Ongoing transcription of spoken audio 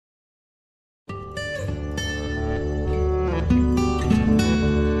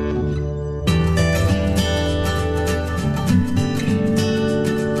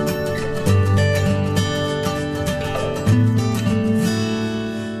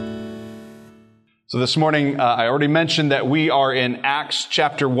So this morning, I already mentioned that we are in Acts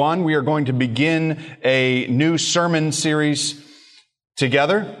chapter 1. We are going to begin a new sermon series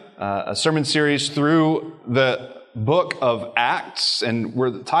together, a sermon series through the book of Acts, and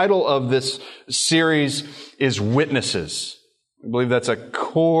where the title of this series is Witnesses. I believe that's a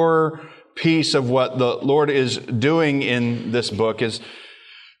core piece of what the Lord is doing in this book, is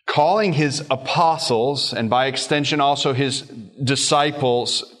calling His apostles, and by extension also His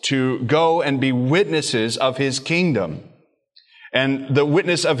disciples, to go and be witnesses of His kingdom. And the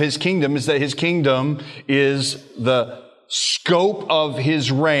witness of His kingdom is that His kingdom is the scope of His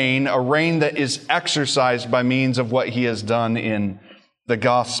reign, a reign that is exercised by means of what He has done in the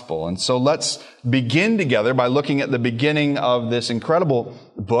gospel. And so let's begin together by looking at the beginning of this incredible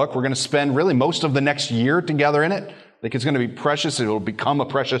book. We're going to spend really most of the next year together in it. I think it's going to be precious. It will become a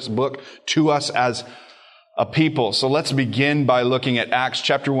precious book to us as a people. So let's begin by looking at Acts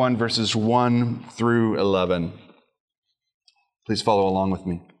chapter 1, verses 1 through 11. Please follow along with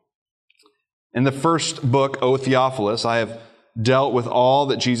me. In the first book, O Theophilus, I have dealt with all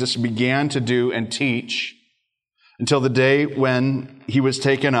that Jesus began to do and teach until the day when He was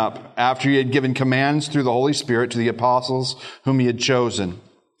taken up, after He had given commands through the Holy Spirit to the apostles whom He had chosen.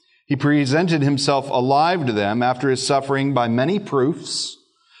 He presented Himself alive to them after His suffering by many proofs,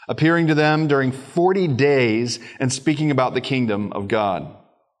 appearing to them during 40 days and speaking about the kingdom of God.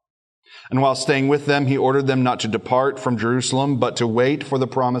 And while staying with them, He ordered them not to depart from Jerusalem, but to wait for the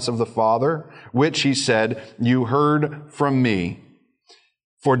promise of the Father, which He said, "You heard from me.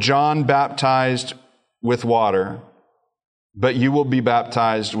 For John baptized with water, but you will be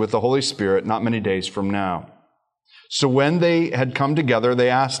baptized with the Holy Spirit not many days from now." So when they had come together, they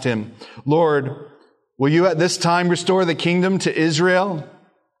asked Him, "Lord, will you at this time restore the kingdom to Israel?"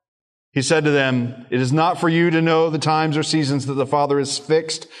 He said to them, "It is not for you to know the times or seasons that the Father has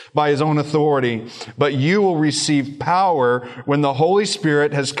fixed by His own authority, but you will receive power when the Holy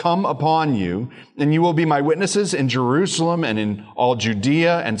Spirit has come upon you, and you will be my witnesses in Jerusalem and in all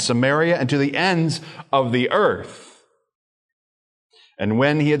Judea and Samaria and to the ends of the earth." And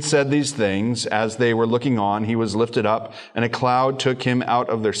when He had said these things, as they were looking on, He was lifted up, and a cloud took Him out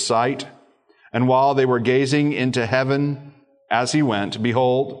of their sight. And while they were gazing into heaven as He went,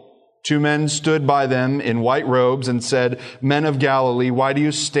 behold, two men stood by them in white robes and said, "Men of Galilee, why do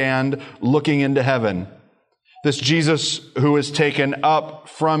you stand looking into heaven? This Jesus who is taken up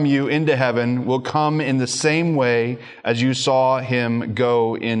from you into heaven will come in the same way as you saw Him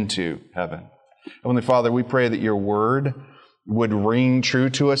go into heaven." Heavenly Father, we pray that Your word would ring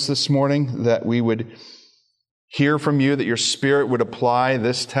true to us this morning, that we would hear from You, that Your Spirit would apply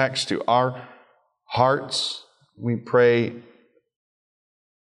this text to our hearts. We pray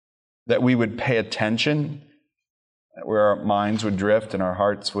that we would pay attention, that where our minds would drift and our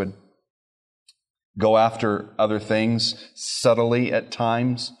hearts would go after other things subtly at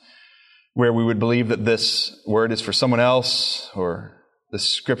times, where we would believe that this word is for someone else, or the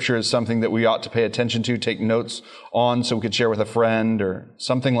Scripture is something that we ought to pay attention to, take notes on so we could share with a friend or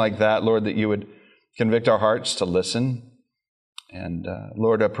something like that. Lord, that You would convict our hearts to listen. And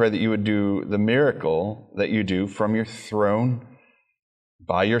Lord, I pray that You would do the miracle that You do from Your throne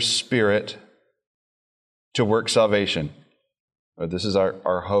by Your Spirit to work salvation. Lord, this is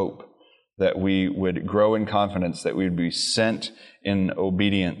our hope, that we would grow in confidence, that we would be sent in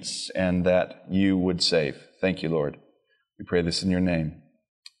obedience, and that You would save. Thank You, Lord. We pray this in Your name.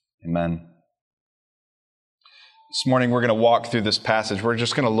 Amen. This morning we're going to walk through this passage. We're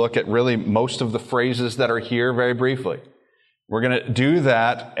just going to look at really most of the phrases that are here very briefly. We're going to do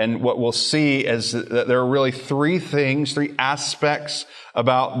that, and what we'll see is that there are really three aspects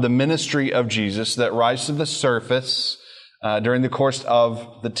about the ministry of Jesus that rise to the surface during the course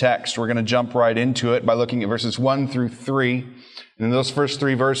of the text. We're going to jump right into it by looking at verses 1 through 3. And in those first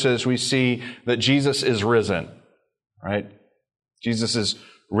three verses, we see that Jesus is risen, right? Jesus is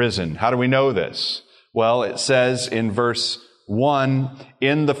risen. How do we know this? Well, it says in verse 1,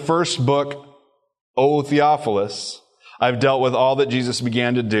 "In the first book, O Theophilus, I've dealt with all that Jesus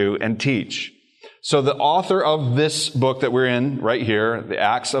began to do and teach." So the author of this book that we're in right here, the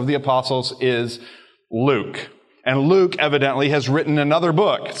Acts of the Apostles, is Luke. And Luke evidently has written another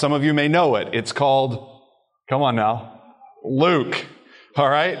book. Some of you may know it. It's called, come on now, Luke. All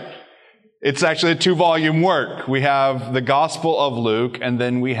right? It's actually a 2-volume work. We have the Gospel of Luke, and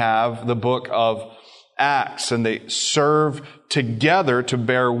then we have the book of Acts, and they serve together to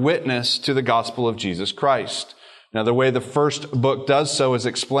bear witness to the gospel of Jesus Christ. Now, the way the first book does so is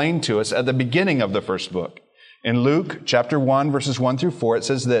explained to us at the beginning of the first book. In Luke chapter 1, verses 1 through 4, it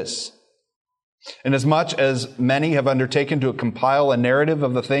says this: Inasmuch as many have undertaken to compile a narrative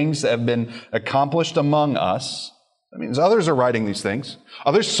of the things that have been accomplished among us, that means others are writing these things.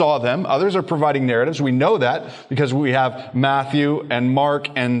 Others saw them. Others are providing narratives. We know that because we have Matthew and Mark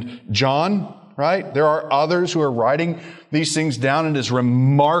and John, right? There are others who are writing these things down. It is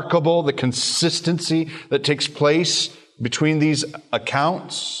remarkable the consistency that takes place between these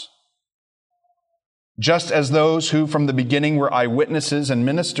accounts. Just as those who from the beginning were eyewitnesses and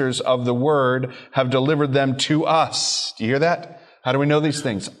ministers of the word have delivered them to us. Do you hear that? How do we know these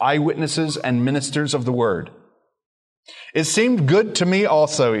things? Eyewitnesses and ministers of the word. It seemed good to me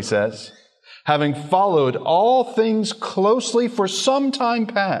also, he says, having followed all things closely for some time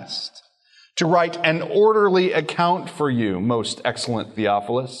past, to write an orderly account for you, most excellent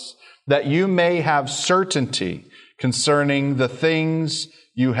Theophilus, that you may have certainty concerning the things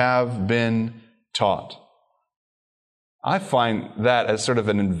you have been taught. I find that as sort of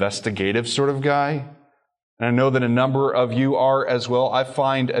an investigative sort of guy, and I know that a number of you are as well. I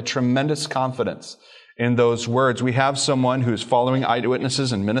find a tremendous confidence in those words. We have someone who's following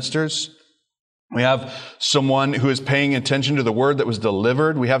eyewitnesses and ministers. We have someone who is paying attention to the word that was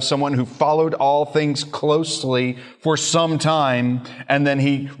delivered. We have someone who followed all things closely for some time, and then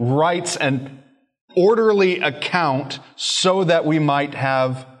he writes an orderly account so that we might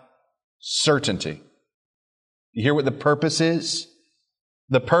have certainty. You hear what the purpose is?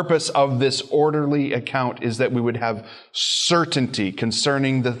 The purpose of this orderly account is that we would have certainty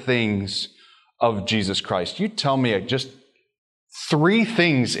concerning the things of Jesus Christ. You tell me just 3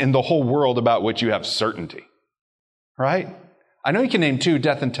 things in the whole world about which you have certainty, right? I know you can name 2,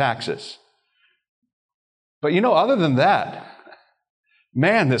 death and taxes. But other than that,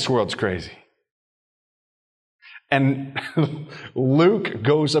 man, this world's crazy. And Luke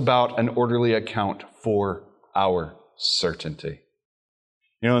goes about an orderly account for our certainty.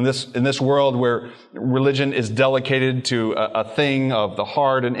 In this world where religion is delegated to a thing of the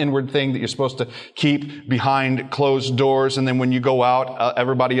heart, an inward thing that you're supposed to keep behind closed doors, and then when you go out,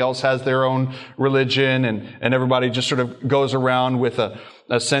 everybody else has their own religion, and everybody just sort of goes around with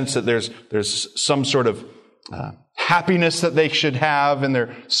a sense that there's some sort of happiness that they should have in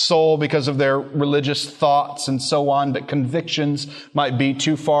their soul because of their religious thoughts and so on, but convictions might be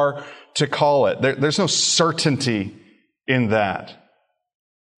too far to call it. There's no certainty in that.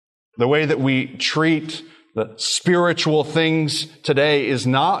 The way that we treat the spiritual things today is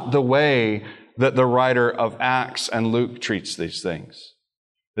not the way that the writer of Acts and Luke treats these things.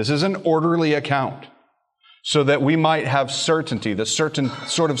 This is an orderly account so that we might have certainty, the certain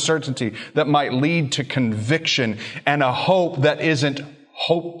sort of certainty that might lead to conviction and a hope that isn't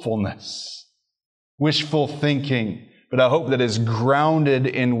hopefulness, wishful thinking, but a hope that is grounded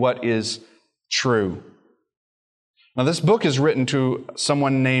in what is true. Now, this book is written to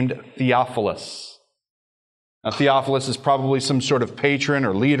someone named Theophilus. Now, Theophilus is probably some sort of patron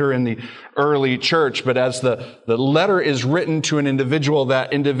or leader in the early church, but as the letter is written to an individual,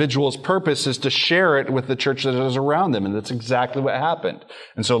 that individual's purpose is to share it with the church that is around them, and that's exactly what happened.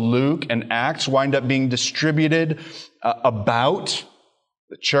 And so Luke and Acts wind up being distributed about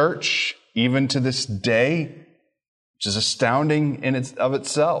the church, even to this day, which is astounding in of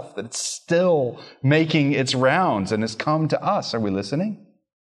itself, that it's still making its rounds and has come to us. Are we listening?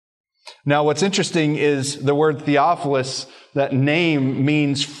 Now, what's interesting is the word Theophilus, that name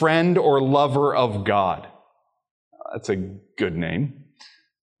means friend or lover of God. That's a good name.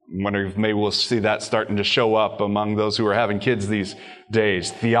 I wonder if maybe we'll see that starting to show up among those who are having kids these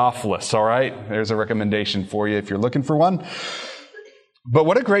days. Theophilus, all right? There's a recommendation for you if you're looking for one. But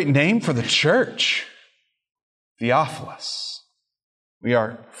what a great name for the church. Theophilus. We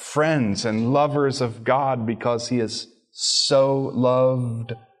are friends and lovers of God because He has so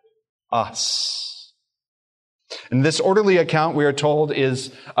loved us. And this orderly account, we are told,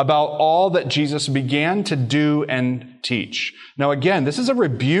 is about all that Jesus began to do and teach. Now again, this is a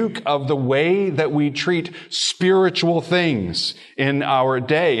rebuke of the way that we treat spiritual things in our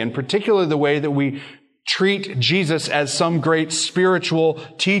day, and particularly the way that we treat Jesus as some great spiritual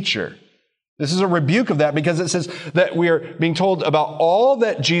teacher. This is a rebuke of that because it says that we are being told about all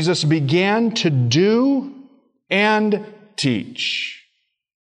that Jesus began to do and teach.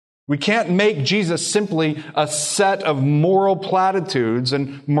 We can't make Jesus simply a set of moral platitudes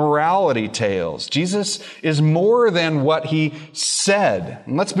and morality tales. Jesus is more than what He said.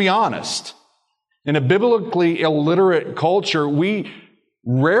 And let's be honest. In a biblically illiterate culture, we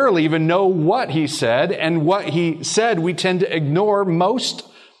rarely even know what He said, and what He said we tend to ignore most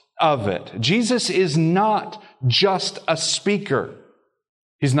of it. Jesus is not just a speaker.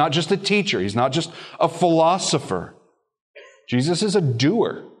 He's not just a teacher. He's not just a philosopher. Jesus is a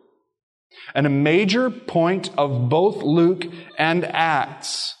doer. And a major point of both Luke and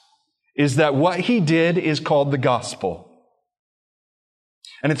Acts is that what he did is called the gospel.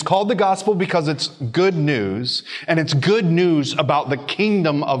 And it's called the gospel because it's good news, and it's good news about the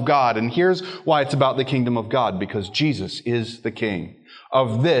kingdom of God. And here's why it's about the kingdom of God, because Jesus is the King.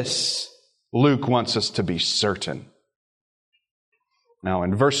 Of this, Luke wants us to be certain. Now,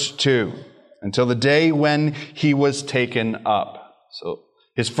 in verse 2, until the day when he was taken up. So,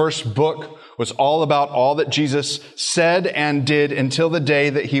 his first book was all about all that Jesus said and did until the day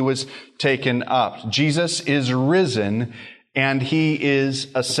that he was taken up. Jesus is risen and he is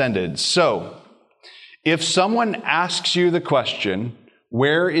ascended. So, if someone asks you the question,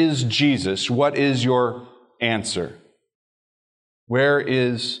 where is Jesus? What is your answer? Where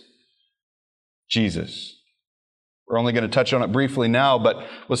is Jesus? We're only going to touch on it briefly now, but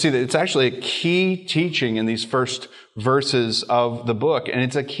we'll see that it's actually a key teaching in these first verses of the book, and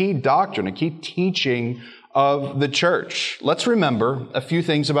it's a key doctrine, a key teaching of the church. Let's remember a few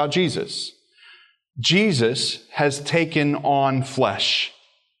things about Jesus. Jesus has taken on flesh.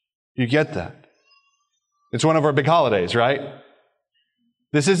 You get that? It's one of our big holidays, right?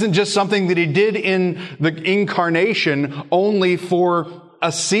 This isn't just something that he did in the incarnation only for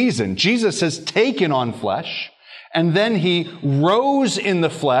a season. Jesus has taken on flesh. And then he rose in the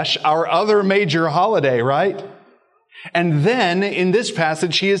flesh, our other major holiday, right? And then in this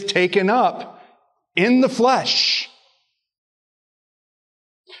passage, he is taken up in the flesh.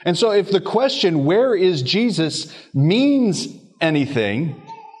 And so if the question, where is Jesus, means anything,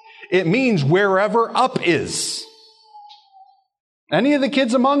 it means wherever up is. Any of the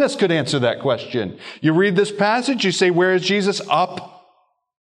kids among us could answer that question. You read this passage, you say, where is Jesus? Up.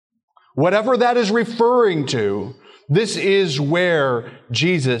 Whatever that is referring to, this is where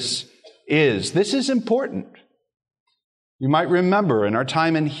Jesus is. This is important. You might remember in our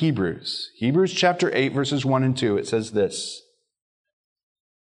time in Hebrews chapter 8, verses 1 and 2, it says this.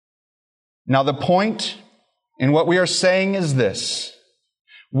 Now the point in what we are saying is this.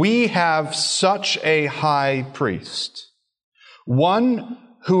 We have such a high priest, one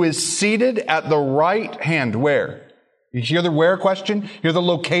who is seated at the right hand. Where? You hear the where question? You hear the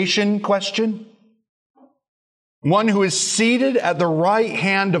location question? One who is seated at the right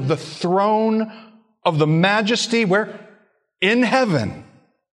hand of the throne of the majesty, where? In heaven.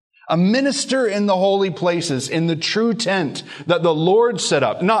 A minister in the holy places, in the true tent that the Lord set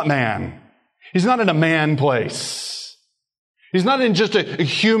up, not man. He's not in a man place. He's not in just a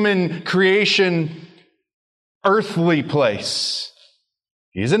human creation, earthly place.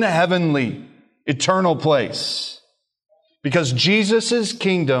 He's in a heavenly, eternal place. Because Jesus'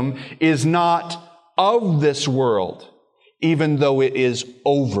 kingdom is not of this world, even though it is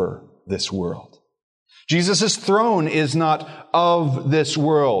over this world. Jesus' throne is not of this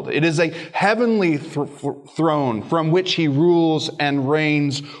world. It is a heavenly throne from which he rules and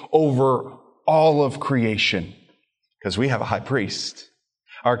reigns over all of creation. Because we have a high priest.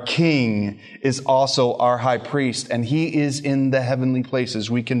 Our King is also our high priest, and he is in the heavenly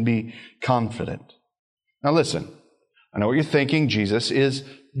places. We can be confident. Now listen, I know what you're thinking. Jesus is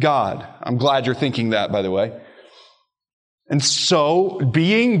God. I'm glad you're thinking that, by the way. And so,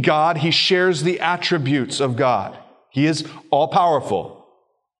 being God, he shares the attributes of God. He is all-powerful.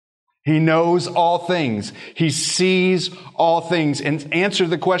 He knows all things. He sees all things. And answer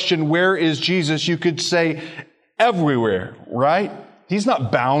the question, where is Jesus? You could say everywhere, right? He's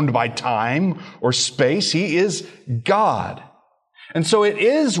not bound by time or space. He is God. And so it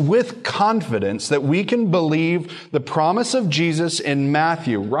is with confidence that we can believe the promise of Jesus in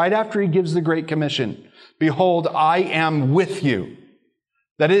Matthew, right after he gives the Great Commission. Behold, I am with you.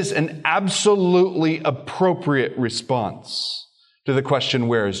 That is an absolutely appropriate response to the question,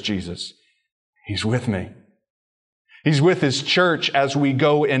 where is Jesus? He's with me. He's with his church as we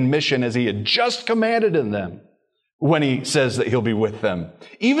go in mission, as he had just commanded in them when he says that he'll be with them.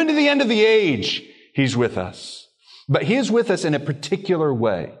 Even to the end of the age, he's with us. But he is with us in a particular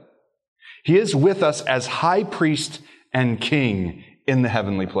way. He is with us as high priest and king in the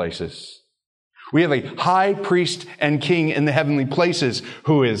heavenly places. We have a high priest and king in the heavenly places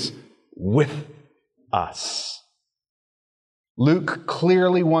who is with us. Luke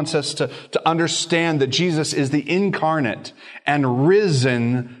clearly wants us to understand that Jesus is the incarnate and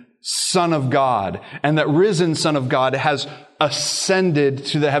risen Son of God, and that risen Son of God has ascended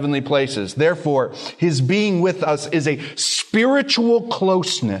to the heavenly places. Therefore, his being with us is a spiritual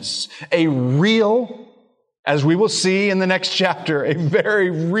closeness, a real, as we will see in the next chapter, a very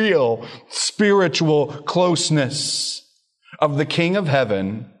real spiritual closeness of the King of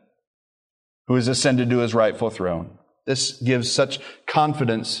heaven who has ascended to his rightful throne. This gives such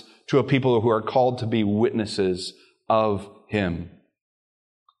confidence to a people who are called to be witnesses of Him.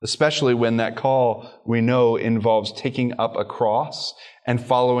 Especially when that call, we know, involves taking up a cross and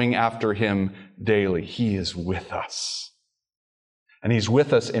following after Him daily. He is with us. And He's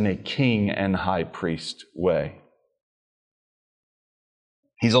with us in a king and high priest way.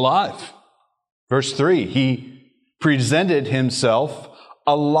 He's alive. Verse 3, He presented Himself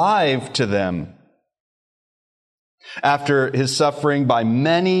alive to them. After His suffering, by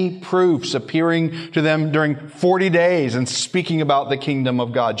many proofs, appearing to them during 40 days and speaking about the kingdom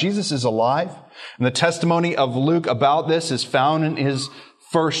of God. Jesus is alive. And the testimony of Luke about this is found in his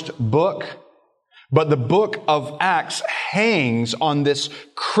first book. But the book of Acts hangs on this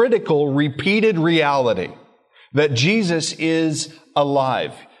critical, repeated reality that Jesus is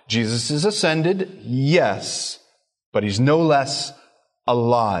alive. Jesus is ascended, yes, but He's no less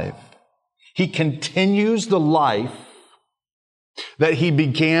alive. He continues the life that He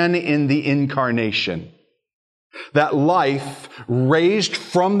began in the incarnation. That life raised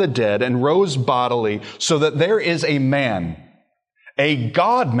from the dead and rose bodily so that there is a man, a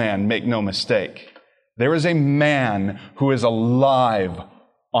God-man, make no mistake. There is a man who is alive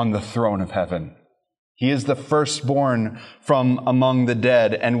on the throne of heaven. He is the firstborn from among the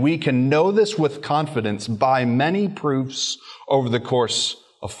dead, and we can know this with confidence by many proofs over the course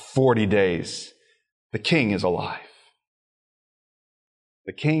of 40 days. The King is alive.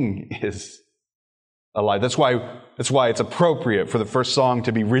 The King is alive. That's why it's appropriate for the first song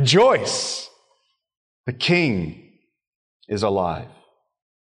to be Rejoice. The King is alive.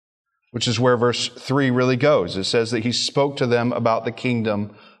 Which is where verse 3 really goes. It says that He spoke to them about the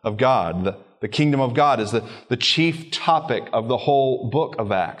kingdom of God. The kingdom of God is the chief topic of the whole book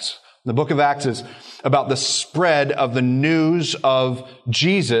of Acts. The book of Acts is about the spread of the news of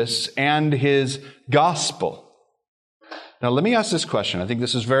Jesus and His gospel. Now, let me ask this question. I think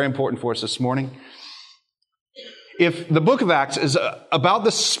this is very important for us this morning. If the book of Acts is about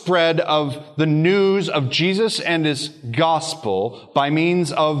the spread of the news of Jesus and His gospel by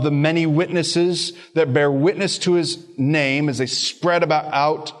means of the many witnesses that bear witness to His name as they spread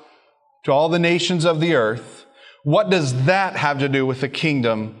out to all the nations of the earth, what does that have to do with the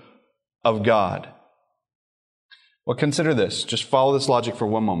kingdom of God? Well, consider this. Just follow this logic for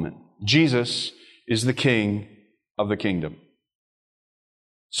one moment. Jesus is the King of the kingdom.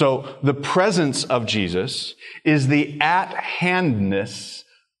 So the presence of Jesus is the at-handness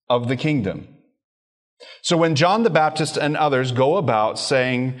of the kingdom. So when John the Baptist and others go about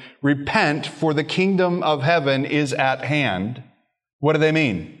saying, repent, for the kingdom of heaven is at hand, what do they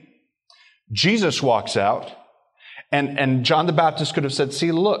mean? Jesus walks out, and John the Baptist could have said,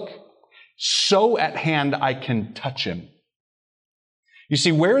 see, look, so at hand I can touch Him. You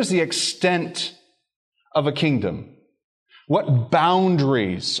see, where is the extent of a kingdom? What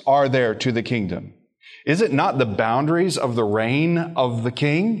boundaries are there to the kingdom? Is it not the boundaries of the reign of the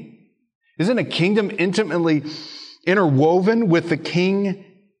king? Isn't a kingdom intimately interwoven with the king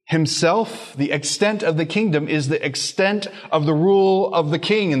himself? The extent of the kingdom is the extent of the rule of the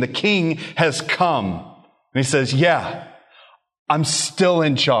king, and the king has come. And He says, yeah, I'm still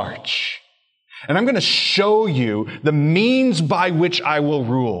in charge. And I'm going to show you the means by which I will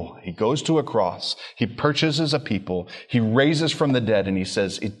rule. He goes to a cross. He purchases a people. He raises from the dead, and He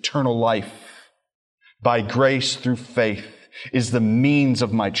says, eternal life by grace through faith is the means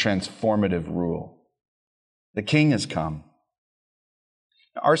of my transformative rule. The King has come.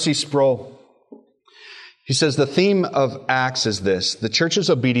 R.C. Sproul, he says, the theme of Acts is this: the church's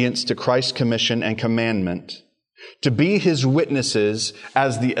obedience to Christ's commission and commandment to be His witnesses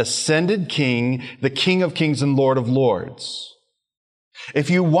as the ascended King, the King of kings and Lord of lords. If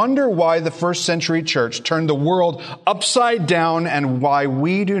you wonder why the first century church turned the world upside down and why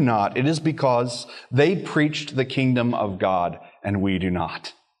we do not, it is because they preached the kingdom of God and we do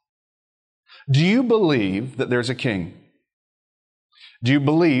not. Do you believe that there's a king? Do you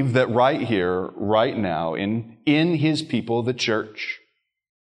believe that right here, right now, in His people, the church,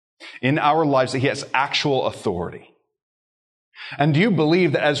 in our lives, that He has actual authority? And do you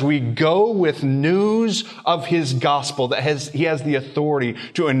believe that as we go with news of His gospel, that He has the authority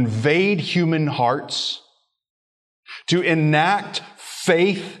to invade human hearts, to enact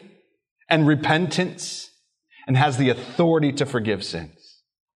faith and repentance, and has the authority to forgive sins?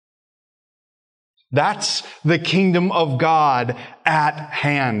 That's the kingdom of God at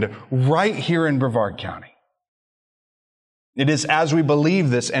hand, right here in Brevard County. It is as we believe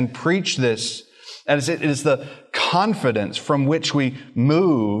this and preach this, as it is the confidence from which we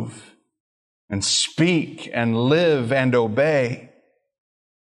move and speak and live and obey.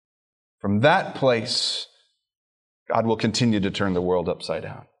 From that place, God will continue to turn the world upside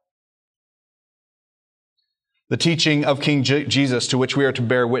down. The teaching of King Jesus to which we are to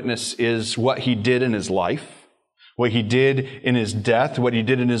bear witness is what he did in his life, what he did in his death, what he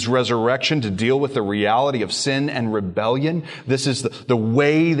did in his resurrection to deal with the reality of sin and rebellion. This is the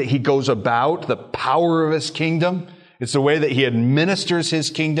way that he goes about the power of his kingdom. It's the way that he administers his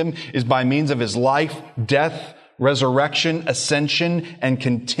kingdom is by means of his life, death, resurrection, ascension, and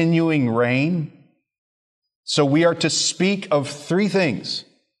continuing reign. So we are to speak of three things.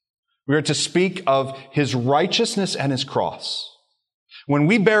 We are to speak of his righteousness and his cross. When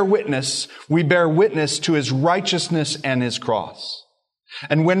we bear witness to his righteousness and his cross.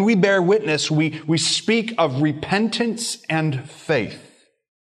 And when we bear witness, we speak of repentance and faith.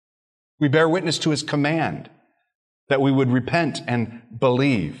 We bear witness to his command that we would repent and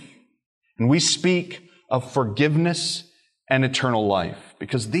believe. And we speak of forgiveness and eternal life,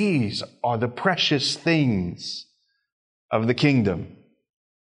 because these are the precious things of the kingdom.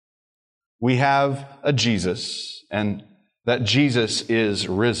 We have a Jesus, and that Jesus is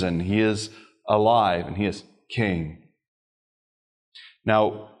risen. He is alive, and he is king.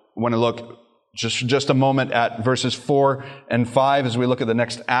 Now, I want to look just a moment at verses 4 and 5 as we look at the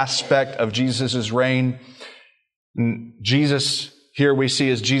next aspect of Jesus' reign. Jesus, here we see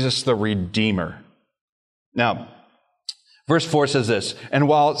is Jesus the Redeemer. Now, verse 4 says this, "And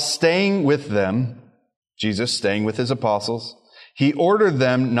while staying with them," Jesus staying with his apostles, "he ordered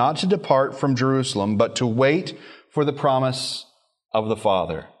them not to depart from Jerusalem, but to wait for the promise of the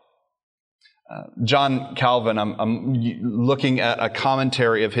Father." John Calvin, I'm looking at a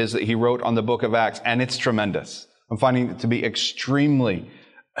commentary of his that he wrote on the book of Acts, and it's tremendous. I'm finding it to be extremely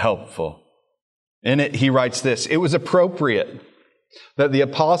helpful. In it, he writes this, "It was appropriate that the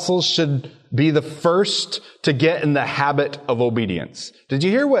apostles should be the first to get in the habit of obedience." Did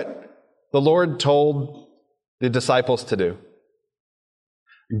you hear what the Lord told the disciples to do?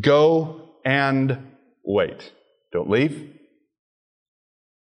 Go and wait. Don't leave.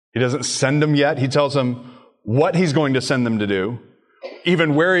 He doesn't send them yet. He tells them what he's going to send them to do,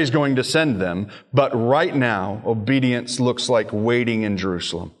 even where he's going to send them. But right now, obedience looks like waiting in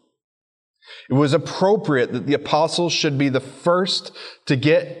Jerusalem. It was appropriate that the apostles should be the first to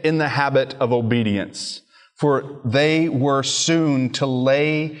get in the habit of obedience, for they were soon to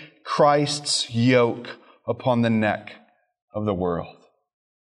lay Christ's yoke upon the neck of the world.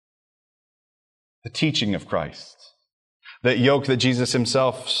 The teaching of Christ. That yoke that Jesus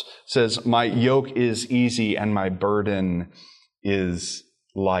himself says, "My yoke is easy and my burden is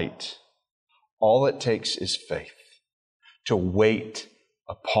light." All it takes is faith to wait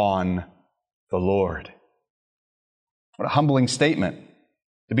upon the Lord. What a humbling statement.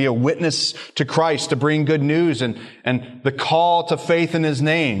 To be a witness to Christ, to bring good news and the call to faith in his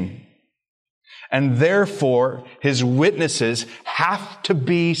name. And therefore, his witnesses have to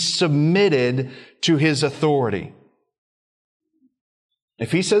be submitted to his authority.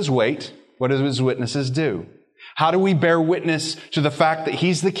 If he says wait, what do his witnesses do? How do we bear witness to the fact that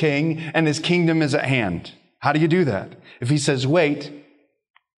he's the king and his kingdom is at hand? How do you do that? If he says wait,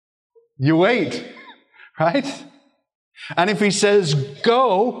 you wait, right? And if he says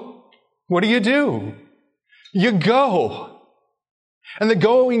go, what do? You go. And the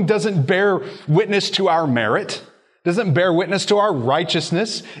going doesn't bear witness to our merit, doesn't bear witness to our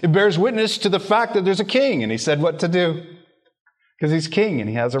righteousness. It bears witness to the fact that there's a king and he said what to do. Because he's king and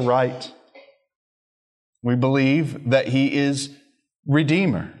he has a right. We believe that he is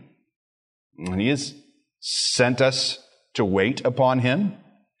Redeemer. And he has sent us to wait upon him.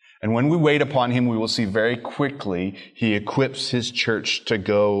 And when we wait upon him, we will see very quickly he equips his church to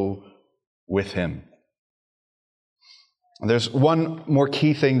go with him. There's one more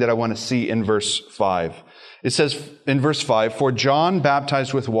key thing that I want to see in verse 5. It says in verse 5, "For John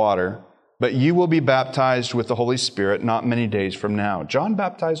baptized with water, but you will be baptized with the Holy Spirit not many days from now." John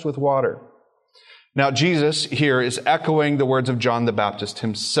baptized with water. Now, Jesus here is echoing the words of John the Baptist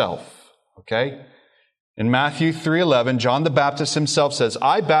himself. Okay? In Matthew 3:11, John the Baptist himself says,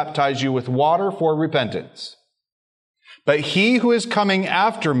 "I baptize you with water for repentance. But he who is coming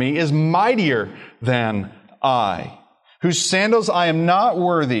after me is mightier than I, whose sandals I am not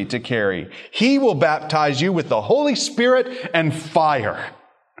worthy to carry. He will baptize you with the Holy Spirit and fire."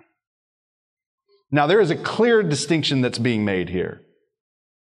 Now, there is a clear distinction that's being made here.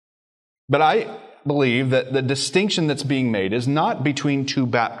 But I believe that the distinction that's being made is not between two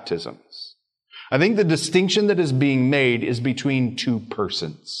baptisms. I think the distinction that is being made is between two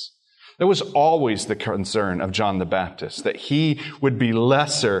persons. That was always the concern of John the Baptist, that he would be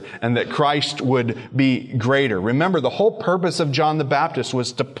lesser and that Christ would be greater. Remember, the whole purpose of John the Baptist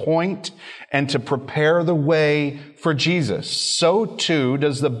was to point and to prepare the way for Jesus. So too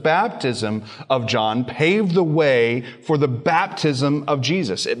does the baptism of John pave the way for the baptism of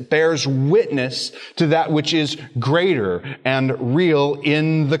Jesus. It bears witness to that which is greater and real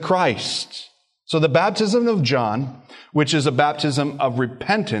in the Christ. So the baptism of John, which is a baptism of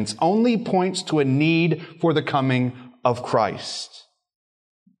repentance, only points to a need for the coming of Christ.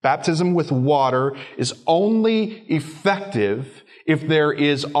 Baptism with water is only effective if there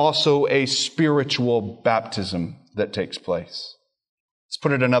is also a spiritual baptism that takes place. Let's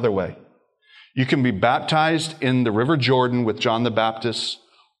put it another way. You can be baptized in the River Jordan with John the Baptist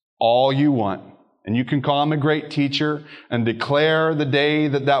all you want. And you can call him a great teacher and declare the day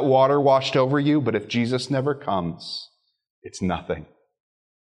that that water washed over you. But if Jesus never comes, it's nothing.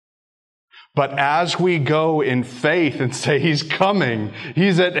 But as we go in faith and say, He's coming,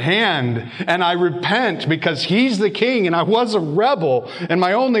 He's at hand, and I repent because He's the King and I was a rebel, and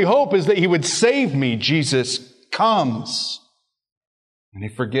my only hope is that He would save me, Jesus comes and He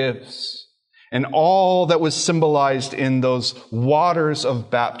forgives. And all that was symbolized in those waters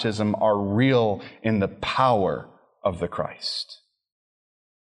of baptism are real in the power of the Christ.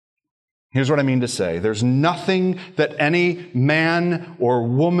 Here's what I mean to say. There's nothing that any man or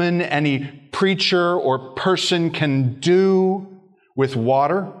woman, any preacher or person can do with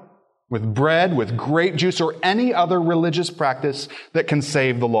water, with bread, with grape juice, or any other religious practice that can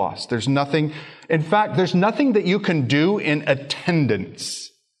save the lost. There's nothing, in fact, there's nothing that you can do in attendance.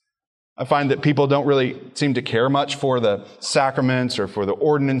 I find that people don't really seem to care much for the sacraments or for the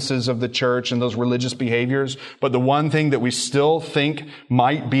ordinances of the church and those religious behaviors. But the one thing that we still think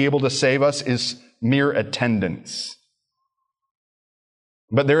might be able to save us is mere attendance.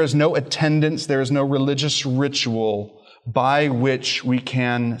 But there is no attendance, there is no religious ritual by which we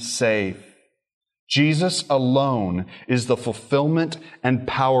can save. Jesus alone is the fulfillment and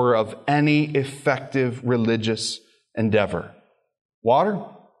power of any effective religious endeavor. Water?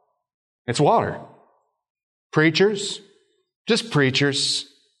 It's water. Preachers? Just preachers.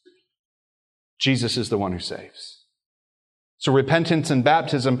 Jesus is the one who saves. So repentance and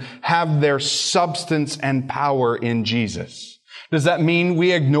baptism have their substance and power in Jesus. Does that mean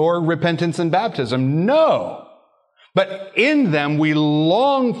we ignore repentance and baptism? No. But in them we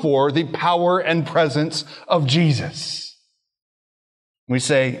long for the power and presence of Jesus. We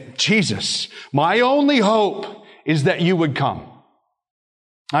say, Jesus, my only hope is that you would come.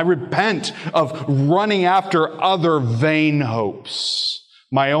 I repent of running after other vain hopes.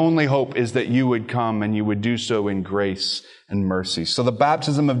 My only hope is that you would come and you would do so in grace and mercy. So the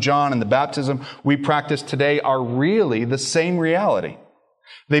baptism of John and the baptism we practice today are really the same reality.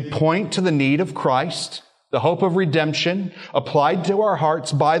 They point to the need of Christ, the hope of redemption applied to our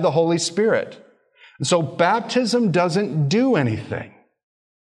hearts by the Holy Spirit. And so baptism doesn't do anything.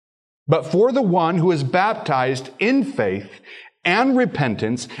 But for the one who is baptized in faith and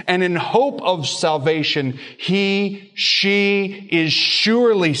repentance, and in hope of salvation, she is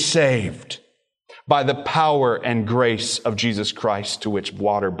surely saved by the power and grace of Jesus Christ, to which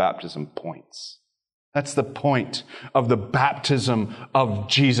water baptism points. That's the point of the baptism of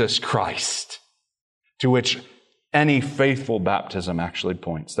Jesus Christ, to which any faithful baptism actually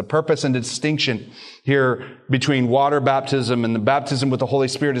points. The purpose and distinction here between water baptism and the baptism with the Holy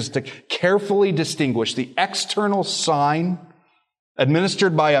Spirit is to carefully distinguish the external sign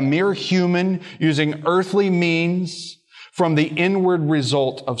administered by a mere human using earthly means from the inward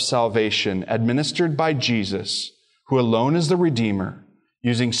result of salvation administered by Jesus, who alone is the Redeemer,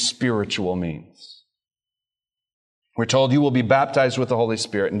 using spiritual means. We're told you will be baptized with the Holy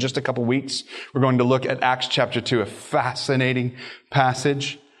Spirit. In just a couple weeks, we're going to look at Acts chapter 2, a fascinating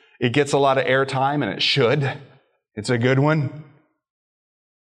passage. It gets a lot of airtime, and it should. It's a good one.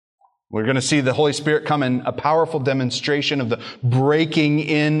 We're going to see the Holy Spirit come in a powerful demonstration of the breaking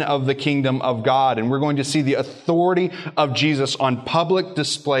in of the kingdom of God. And we're going to see the authority of Jesus on public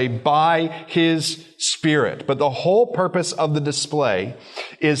display by His Spirit. But the whole purpose of the display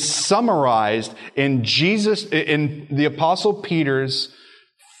is summarized in the Apostle Peter's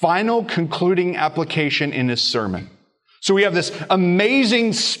final concluding application in his sermon. So we have this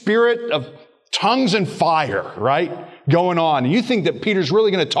amazing spirit of tongues and fire, right? Going on. And you think that Peter's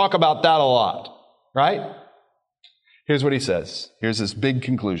really going to talk about that a lot, right? Here's what he says. Here's this big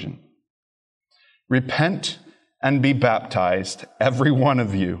conclusion. Repent and be baptized, every one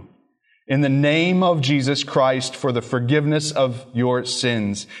of you, in the name of Jesus Christ for the forgiveness of your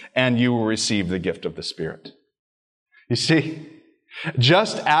sins, and you will receive the gift of the Spirit. You see,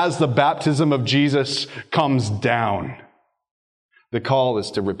 Just as the baptism of Jesus comes down, the call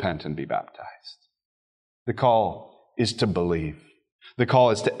is to repent and be baptized. The call is to believe. The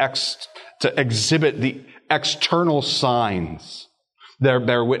call is to exhibit the external signs that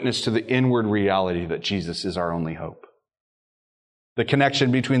bear witness to the inward reality that Jesus is our only hope. The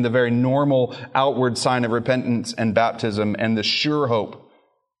connection between the very normal outward sign of repentance and baptism and the sure hope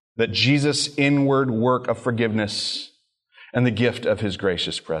that Jesus' inward work of forgiveness and the gift of His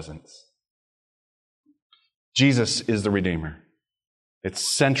gracious presence. Jesus is the Redeemer. It's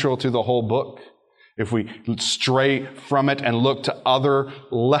central to the whole book. If we stray from it and look to other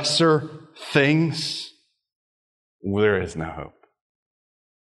lesser things, there is no hope.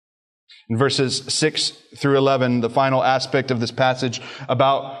 In verses 6 through 11, the final aspect of this passage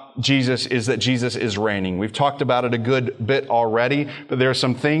about Jesus is that Jesus is reigning. We've talked about it a good bit already, but there are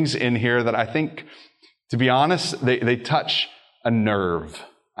some things in here that I think, to be honest, they touch a nerve.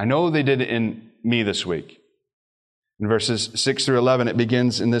 I know they did in me this week. In verses 6 through 11, it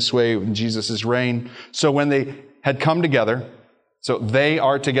begins in this way, in Jesus' reign. So when they had come together, so they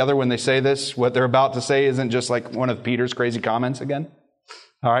are together when they say this, what they're about to say isn't just like one of Peter's crazy comments again.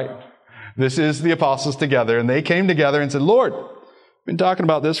 All right. This is the apostles together, and they came together and said, Lord, we've been talking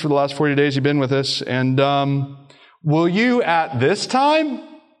about this for the last 40 days you've been with us, and will you at this time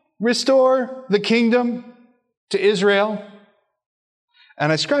restore the kingdom to Israel?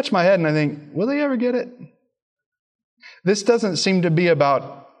 And I scratch my head and I think, will they ever get it? This doesn't seem to be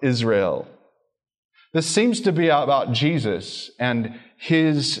about Israel. This seems to be about Jesus and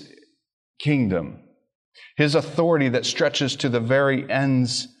His kingdom, His authority that stretches to the very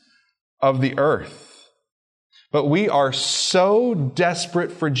ends of the earth. But we are so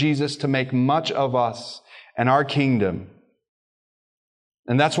desperate for Jesus to make much of us and our kingdom.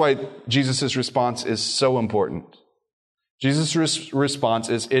 And that's why Jesus' response is so important. Jesus' response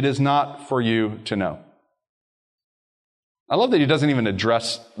is, it is not for you to know. I love that He doesn't even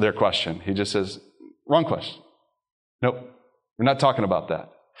address their question. He just says, wrong question. Nope, we're not talking about that.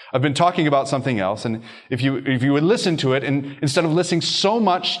 I've been talking about something else, and if you would listen to it, and instead of listening so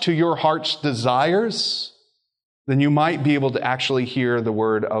much to your heart's desires, then you might be able to actually hear the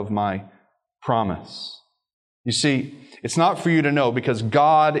word of my promise. You see, it's not for you to know because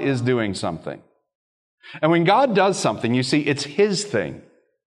God is doing something. And when God does something, you see, it's His thing.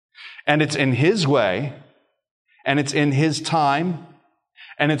 And it's in His way, and it's in His time,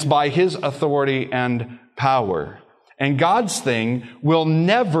 and it's by His authority and power. And God's thing will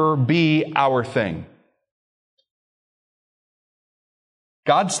never be our thing.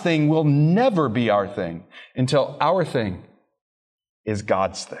 God's thing will never be our thing until our thing is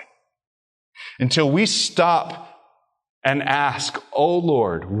God's thing. Until we stop and ask, oh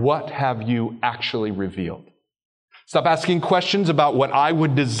Lord, what have you actually revealed? Stop asking questions about what I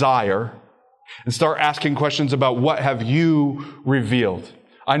would desire and start asking questions about what have you revealed.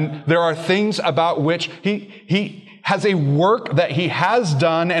 And there are things about which He has a work that He has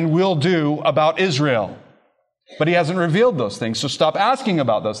done and will do about Israel. But He hasn't revealed those things. So stop asking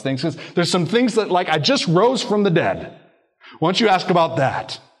about those things because there's some things that, like, I just rose from the dead. Why don't you ask about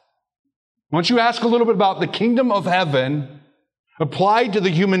that? Why don't you ask a little bit about the kingdom of heaven applied to the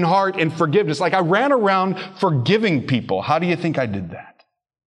human heart and forgiveness? Like, I ran around forgiving people. How do you think I did that?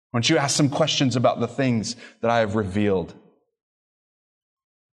 Why don't you ask some questions about the things that I have revealed?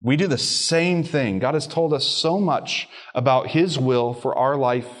 We do the same thing. God has told us so much about His will for our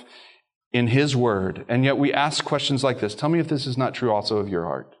life in His Word, and yet we ask questions like this. Tell me if this is not true also of your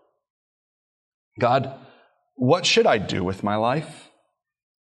heart. God, what should I do with my life?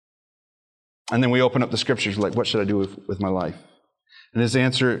 And then we open up the Scriptures like, what should I do with my life? And His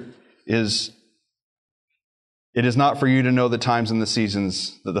answer is, it is not for you to know the times and the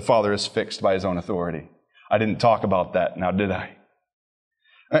seasons that the Father has fixed by His own authority. I didn't talk about that now, did I?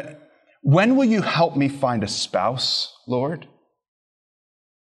 When will you help me find a spouse, Lord?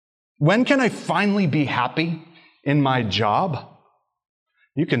 When can I finally be happy in my job?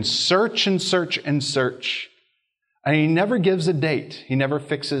 You can search and search and search, and He never gives a date. He never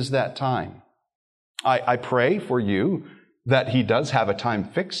fixes that time. I pray for you that He does have a time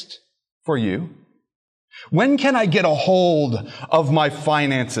fixed for you. When can I get a hold of my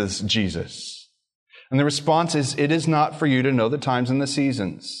finances, Jesus? And the response is, it is not for you to know the times and the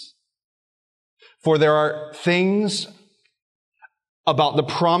seasons. For there are things about the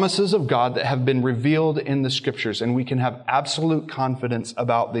promises of God that have been revealed in the Scriptures, and we can have absolute confidence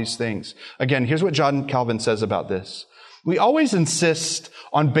about these things. Again, here's what John Calvin says about this. We always insist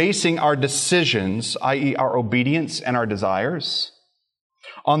on basing our decisions, i.e. our obedience and our desires,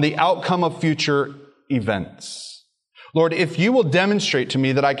 on the outcome of future events. Lord, if you will demonstrate to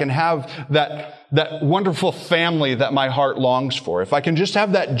me that I can have that wonderful family that my heart longs for, if I can just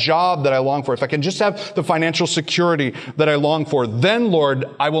have that job that I long for, if I can just have the financial security that I long for, then, Lord,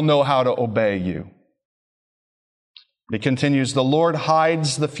 I will know how to obey you. He continues, the Lord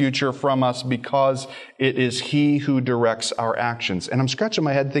hides the future from us because it is He who directs our actions. And I'm scratching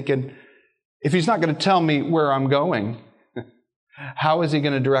my head thinking, if He's not going to tell me where I'm going, how is He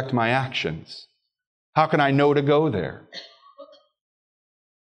going to direct my actions? How can I know to go there?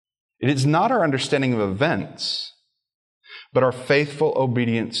 It is not our understanding of events, but our faithful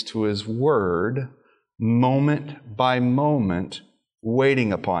obedience to His word, moment by moment,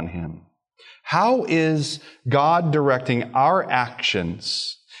 waiting upon Him. How is God directing our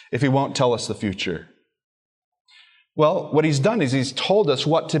actions if He won't tell us the future? Well, what He's done is He's told us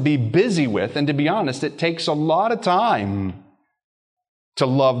what to be busy with, and to be honest, it takes a lot of time to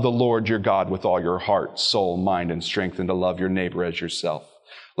love the Lord your God with all your heart, soul, mind, and strength, and to love your neighbor as yourself.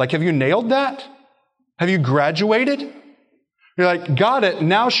 Like, have you nailed that? Have you graduated? You're like, got it,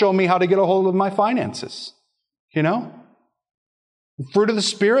 now show me how to get a hold of my finances. You know? The fruit of the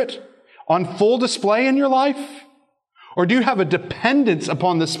Spirit on full display in your life? Or do you have a dependence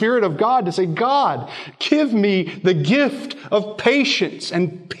upon the Spirit of God to say, God, give me the gift of patience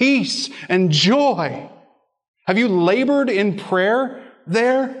and peace and joy? Have you labored in prayer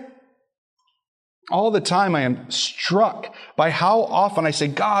there? All the time I am struck by how often I say,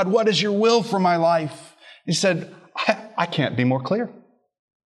 God, what is your will for my life? He said, I can't be more clear.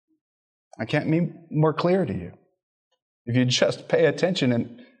 I can't be more clear to you. If you just pay attention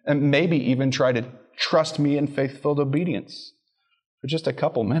and maybe even try to trust me in faithful obedience for just a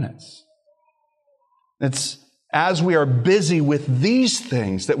couple minutes. It's as we are busy with these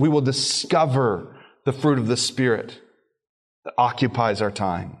things that we will discover the fruit of the Spirit that occupies our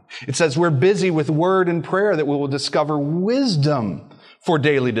time. It says we're busy with word and prayer that we will discover wisdom for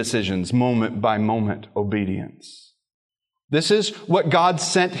daily decisions, moment by moment obedience. This is what God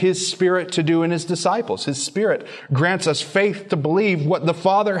sent His Spirit to do in His disciples. His Spirit grants us faith to believe what the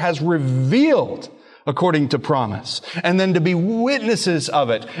Father has revealed according to promise, and then to be witnesses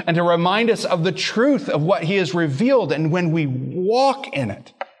of it, and to remind us of the truth of what He has revealed. And when we walk in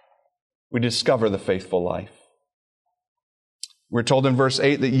it, we discover the faithful life. We're told in verse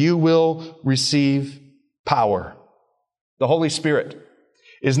 8 that you will receive power. The Holy Spirit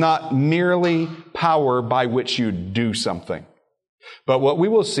is not merely power by which you do something. But what we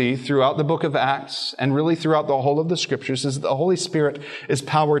will see throughout the book of Acts and really throughout the whole of the Scriptures is that the Holy Spirit is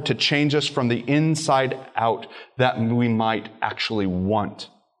power to change us from the inside out, that we might actually want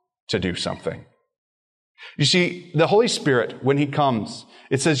to do something. You see, the Holy Spirit, when He comes,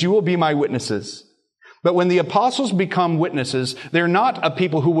 it says, you will be my witnesses. But when the apostles become witnesses, they're not a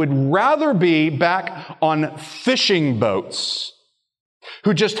people who would rather be back on fishing boats,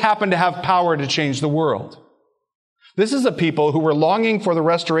 who just happen to have power to change the world. This is a people who were longing for the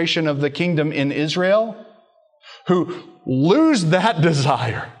restoration of the kingdom in Israel, who lose that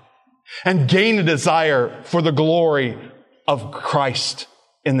desire and gain a desire for the glory of Christ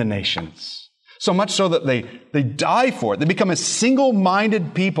in the nations. So much so that they die for it. They become a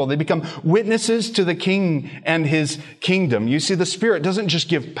single-minded people. They become witnesses to the King and His kingdom. You see, the Spirit doesn't just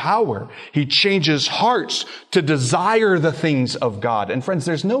give power. He changes hearts to desire the things of God. And friends,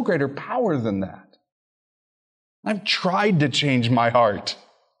 there's no greater power than that. I've tried to change my heart.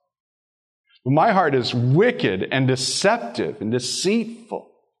 My heart is wicked and deceptive and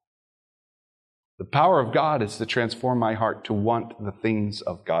deceitful. The power of God is to transform my heart to want the things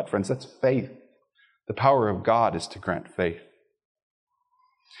of God. Friends, that's faith. The power of God is to grant faith.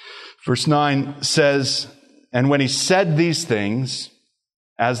 Verse 9 says, and when He said these things,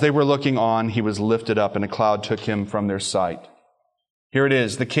 as they were looking on, He was lifted up, and a cloud took Him from their sight. Here it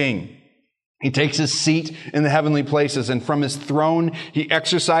is, the King. He takes His seat in the heavenly places, and from His throne, He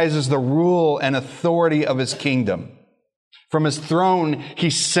exercises the rule and authority of His kingdom. From His throne,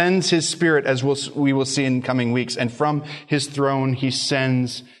 He sends His Spirit, as we will see in coming weeks. And from His throne, He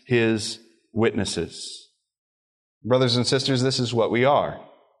sends His witnesses. Brothers and sisters, this is what we are.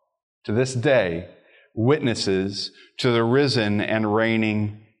 To this day, witnesses to the risen and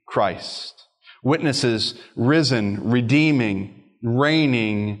reigning Christ. Witnesses, risen, redeeming,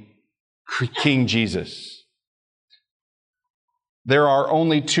 reigning King Jesus. There are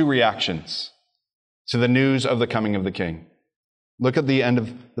only two reactions to the news of the coming of the King. Look at the end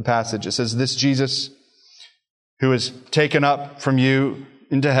of the passage. It says, this Jesus, who is taken up from you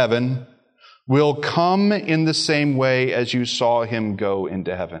into heaven, will come in the same way as you saw Him go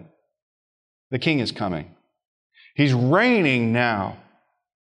into heaven. The King is coming. He's reigning now.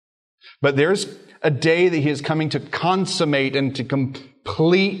 But there's a day that he is coming to consummate and to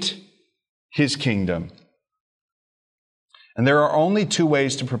complete his kingdom. And there are only two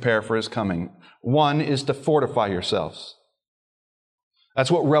ways to prepare for his coming. One is to fortify yourselves.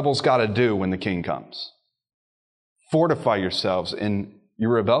 That's what rebels got to do when the king comes. Fortify yourselves in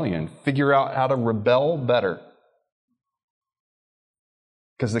your rebellion. Figure out how to rebel better.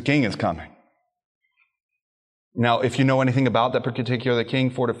 Because the king is coming. Now, if you know anything about that particular king,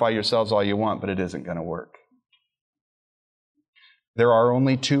 fortify yourselves all you want, but it isn't going to work. There are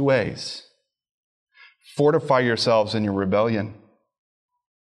only two ways. Fortify yourselves in your rebellion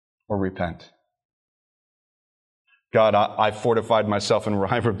or repent. God, I fortified myself in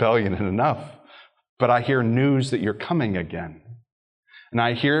my rebellion enough, but I hear news that you're coming again. And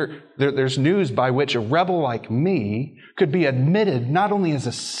I hear there's news by which a rebel like me could be admitted not only as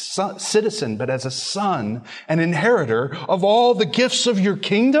a citizen, but as a son, an inheritor of all the gifts of your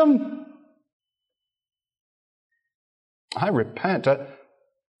kingdom. I repent.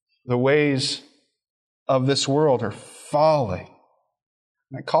 The ways of this world are folly.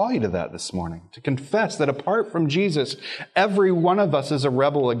 And I call you to that this morning, to confess that apart from Jesus, every one of us is a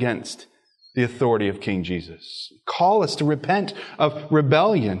rebel against the authority of King Jesus. Call us to repent of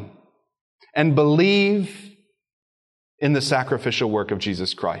rebellion and believe in the sacrificial work of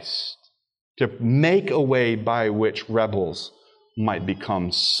Jesus Christ, to make a way by which rebels might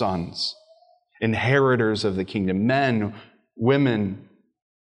become sons, inheritors of the kingdom, men, women,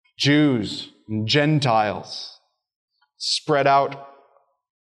 Jews, and Gentiles, spread out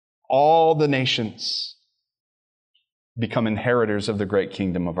all the nations, become inheritors of the great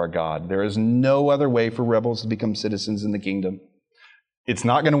kingdom of our God. There is no other way for rebels to become citizens in the kingdom. It's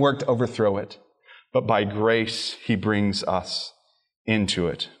not going to work to overthrow it, but by grace, he brings us into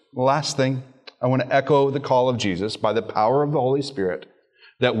it. The last thing, I want to echo the call of Jesus by the power of the Holy Spirit,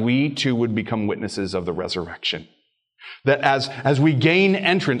 that we too would become witnesses of the resurrection. That as we gain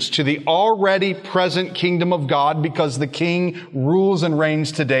entrance to the already present kingdom of God, because the King rules and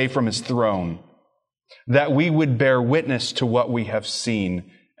reigns today from his throne, that we would bear witness to what we have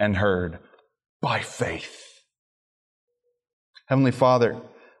seen and heard by faith. Heavenly Father,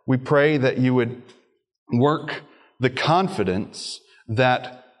 we pray that you would work the confidence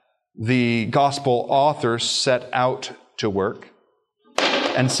that the gospel authors set out to work.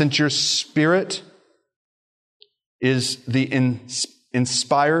 And since your Spirit is the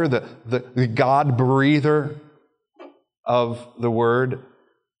inspirer, the God-breather of the Word,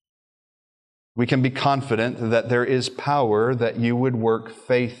 we can be confident that there is power that you would work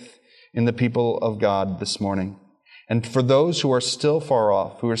faith in the people of God this morning. And for those who are still far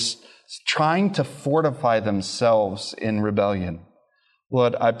off, who are trying to fortify themselves in rebellion,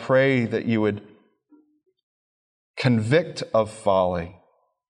 Lord, I pray that you would convict of folly,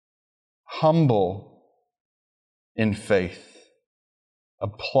 humble in faith,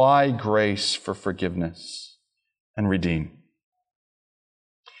 apply grace for forgiveness, and redeem.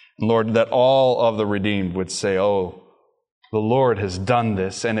 Lord, that all of the redeemed would say, oh, the Lord has done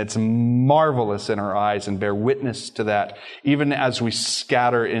this, and it's marvelous in our eyes, and bear witness to that, even as we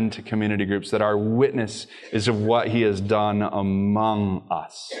scatter into community groups, that our witness is of what he has done among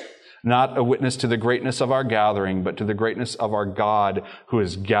us. Not a witness to the greatness of our gathering, but to the greatness of our God who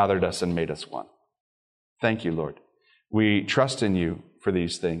has gathered us and made us one. Thank you, Lord. We trust in you for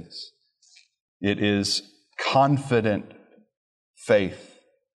these things. It is confident faith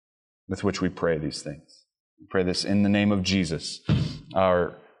with which we pray these things. We pray this in the name of Jesus,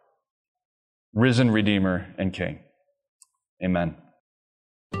 our risen Redeemer and King. Amen.